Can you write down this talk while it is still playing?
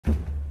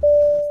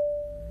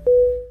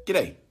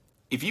G'day.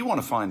 If you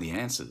want to find the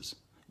answers,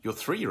 your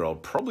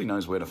 3-year-old probably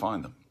knows where to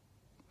find them.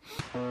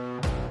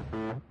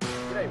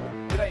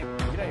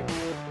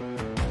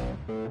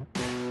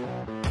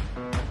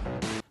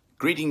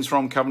 Greetings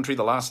from Coventry,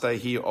 the last day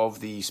here of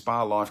the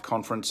Spa Life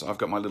Conference. I've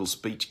got my little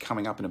speech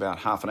coming up in about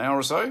half an hour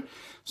or so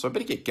I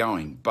better get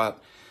going.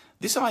 But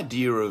this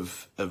idea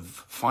of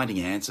finding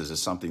answers is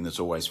something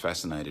that's always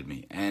fascinated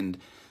me. And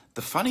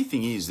the funny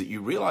thing is that you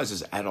realize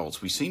as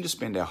adults, we seem to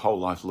spend our whole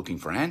life looking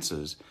for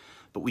answers,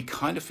 but we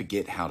kind of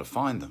forget how to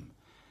find them.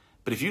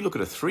 But if you look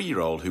at a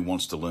 3-year-old who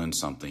wants to learn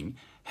something,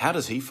 how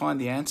does he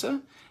find the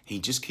answer? He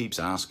just keeps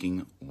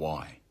asking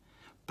why.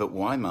 But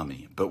why,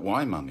 mummy? But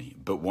why, mummy?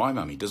 But why,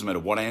 mummy? Doesn't matter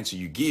what answer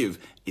you give,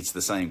 it's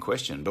the same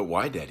question. But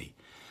why, daddy?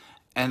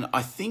 And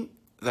I think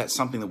that's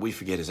something that we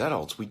forget as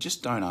adults. We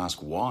just don't ask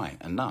why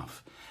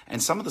enough.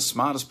 And some of the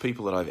smartest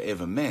people that I've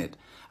ever met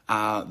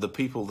are the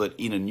people that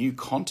in a new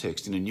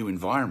context, in a new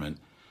environment,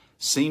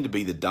 seem to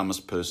be the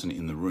dumbest person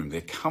in the room.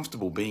 They're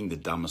comfortable being the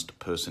dumbest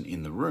person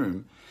in the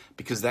room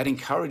because that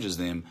encourages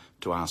them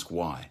to ask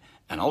why.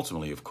 And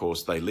ultimately, of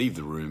course, they leave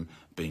the room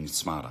being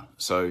smarter.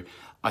 So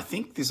I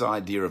think this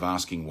idea of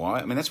asking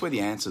why, I mean, that's where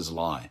the answers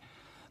lie.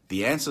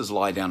 The answers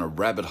lie down a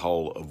rabbit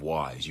hole of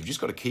whys. You've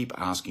just got to keep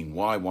asking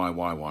why,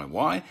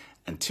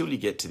 until you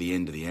get to the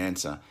end of the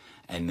answer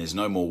and there's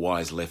no more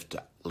whys left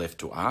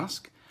to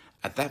ask.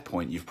 At that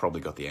point, you've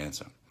probably got the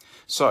answer.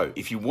 So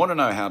if you want to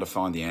know how to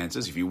find the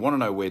answers, if you want to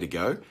know where to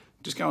go,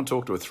 just go and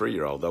talk to a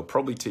 3-year-old. They'll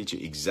probably teach you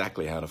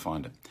exactly how to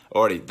find it.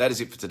 Alrighty, that is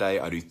it for today.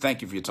 I do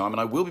thank you for your time, and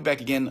I will be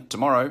back again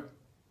tomorrow.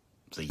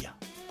 See ya.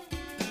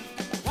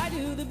 Why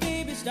do the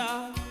baby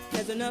starve?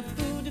 There's enough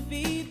food to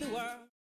feed the world.